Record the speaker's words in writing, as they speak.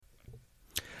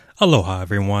Aloha,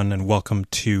 everyone, and welcome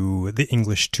to the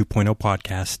English 2.0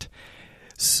 podcast.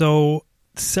 So,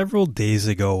 several days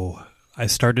ago, I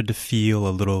started to feel a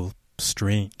little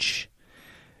strange.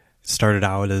 It started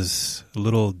out as a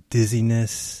little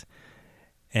dizziness,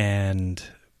 and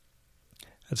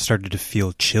I started to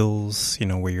feel chills,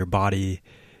 where your body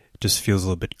just feels a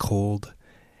little bit cold.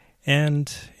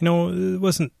 And, it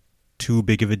wasn't too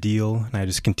big of a deal, and I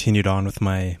just continued on with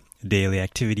my daily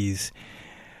activities.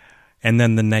 And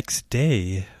then the next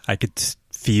day, I could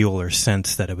feel or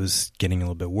sense that it was getting a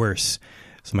little bit worse.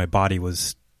 So my body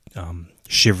was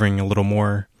shivering a little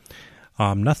more.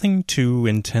 Nothing too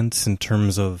intense in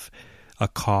terms of a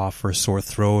cough or sore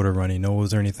throat or runny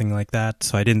nose or anything like that.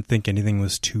 So I didn't think anything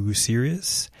was too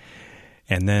serious.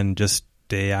 And then just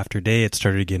day after day, it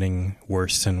started getting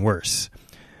worse and worse.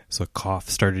 So cough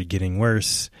started getting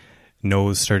worse.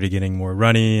 Nose started getting more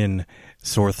runny, and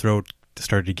sore throat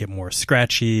started to get more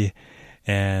scratchy,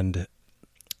 and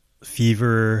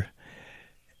fever.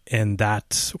 And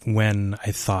that's when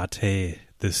I thought, hey,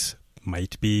 this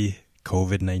might be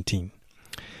COVID-19.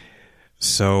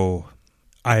 So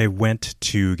I went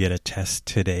to get a test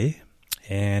today,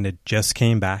 and it just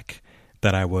came back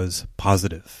that I was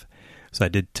positive. So I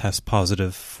did test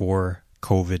positive for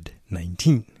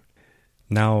COVID-19.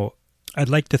 Now, I'd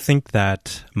like to think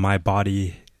that my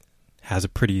body has a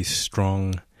pretty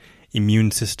strong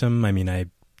immune system. I mean, I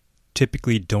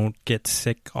typically don't get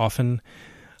sick often,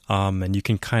 and you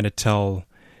can kind of tell,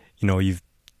 when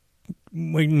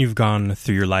you've gone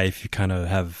through your life,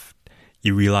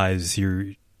 you realize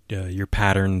your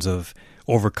patterns of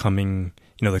overcoming,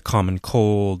 the common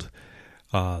cold,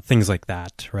 things like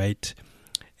that, right?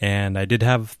 And I did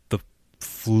have the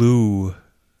flu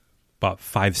about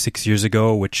 5-6 years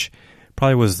ago, which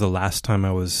probably was the last time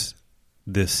I was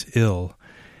this ill,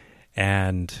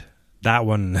 and that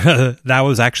one, that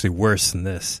was actually worse than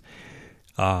this.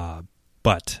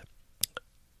 But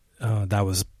that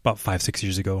was about 5-6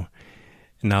 years ago.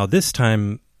 Now this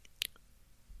time,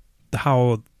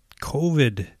 how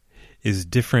COVID is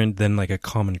different than like a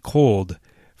common cold,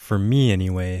 for me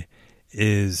anyway,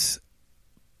 is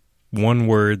one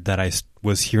word that I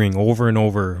was hearing over and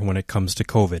over when it comes to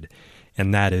COVID,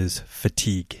 and that is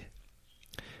fatigue.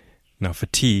 Now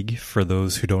fatigue, for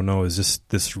those who don't know, is just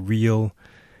this real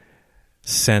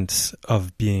sense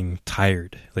of being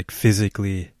tired, like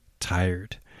physically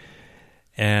tired.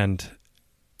 And,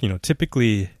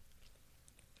 typically,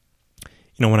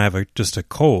 when I have just a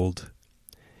cold,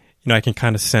 I can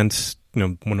kind of sense,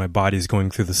 when my body's going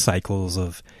through the cycles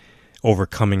of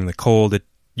overcoming the cold. It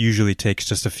usually takes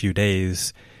just a few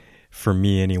days, for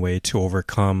me anyway, to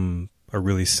overcome a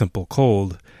really simple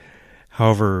cold.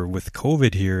 However, with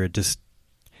COVID here, it just,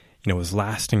 was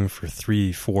lasting for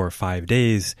 3, 4, 5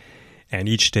 days. And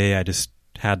each day I just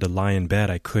had to lie in bed.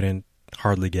 I couldn't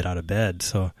hardly get out of bed.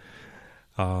 So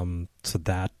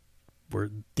that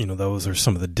those are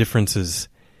some of the differences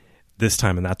this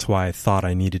time. And that's why I thought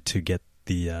I needed to get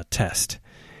the test.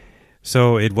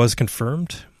 So it was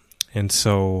confirmed. And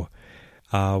so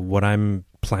what I'm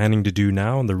planning to do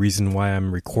now, and the reason why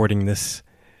I'm recording this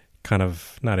kind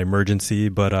of, not emergency,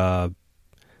 but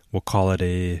we'll call it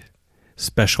a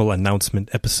special announcement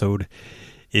episode,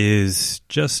 is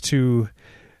just to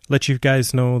let you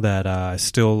guys know that I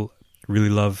still really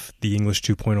love the English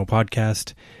 2.0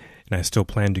 podcast, and I still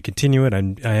plan to continue it.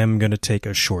 I am going to take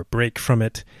a short break from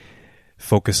it,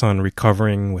 focus on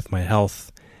recovering with my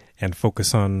health, and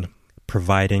focus on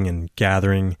providing and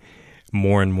gathering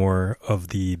more and more of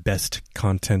the best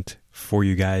content for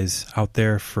you guys out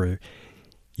there for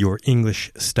your English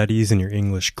studies and your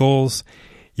English goals.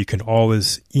 You can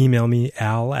always email me,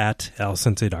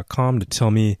 al@alsensei.com, to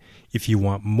tell me if you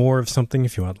want more of something,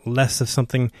 if you want less of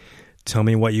something. Tell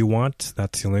me what you want.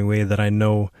 That's the only way that I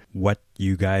know what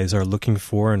you guys are looking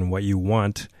for and what you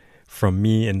want from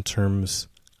me in terms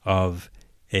of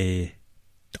a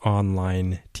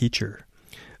online teacher.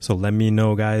 So let me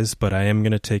know, guys, but I am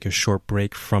going to take a short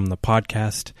break from the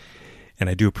podcast, and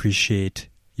I do appreciate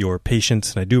your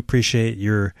patience, and I do appreciate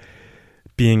your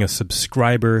being a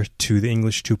subscriber to the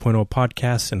English 2.0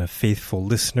 podcast and a faithful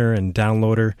listener and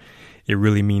downloader. It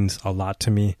really means a lot to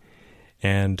me,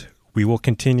 and we will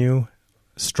continue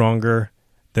stronger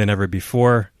than ever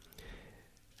before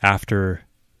after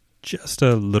just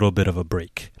a little bit of a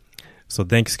break. So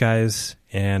thanks, guys,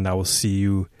 and I will see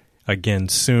you again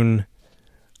soon.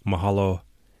 Mahalo,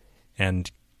 and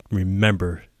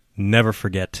remember, never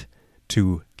forget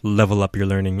to level up your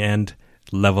learning and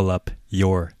level up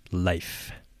your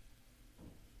life.